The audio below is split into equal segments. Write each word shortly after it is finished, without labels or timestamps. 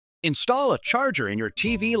Install a charger in your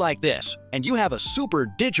TV like this, and you have a super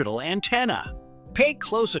digital antenna. Pay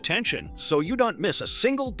close attention so you don't miss a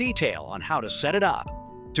single detail on how to set it up.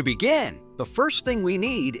 To begin, the first thing we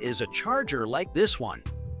need is a charger like this one.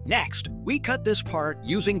 Next, we cut this part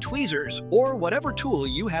using tweezers or whatever tool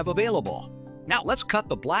you have available. Now let's cut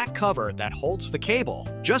the black cover that holds the cable,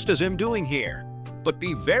 just as I'm doing here. But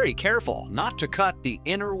be very careful not to cut the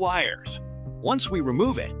inner wires. Once we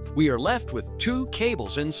remove it, we are left with two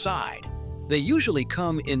cables inside. They usually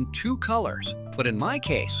come in two colors, but in my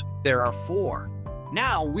case, there are four.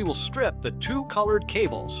 Now we will strip the two colored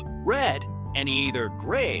cables, red and either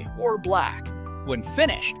gray or black. When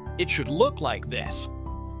finished, it should look like this.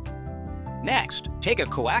 Next, take a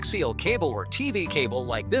coaxial cable or TV cable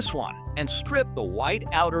like this one and strip the white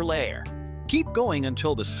outer layer. Keep going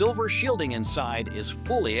until the silver shielding inside is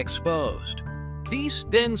fully exposed. These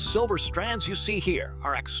thin silver strands you see here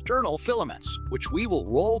are external filaments, which we will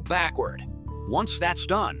roll backward. Once that's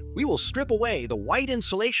done, we will strip away the white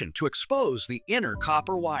insulation to expose the inner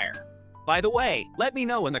copper wire. By the way, let me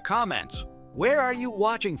know in the comments, where are you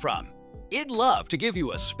watching from? I'd love to give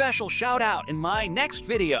you a special shout out in my next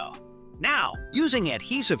video. Now, using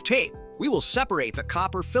adhesive tape, we will separate the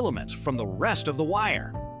copper filaments from the rest of the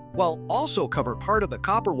wire. We'll also cover part of the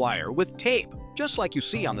copper wire with tape, just like you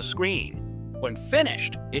see on the screen. When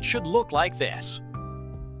finished, it should look like this.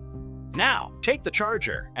 Now, take the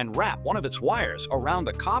charger and wrap one of its wires around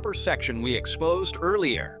the copper section we exposed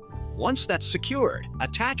earlier. Once that's secured,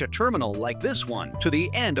 attach a terminal like this one to the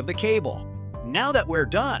end of the cable. Now that we're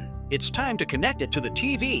done, it's time to connect it to the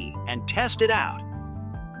TV and test it out.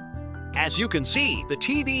 As you can see, the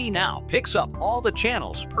TV now picks up all the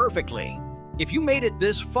channels perfectly. If you made it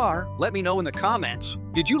this far, let me know in the comments.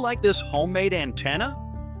 Did you like this homemade antenna?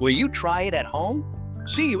 Will you try it at home?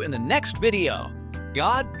 See you in the next video.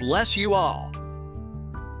 God bless you all.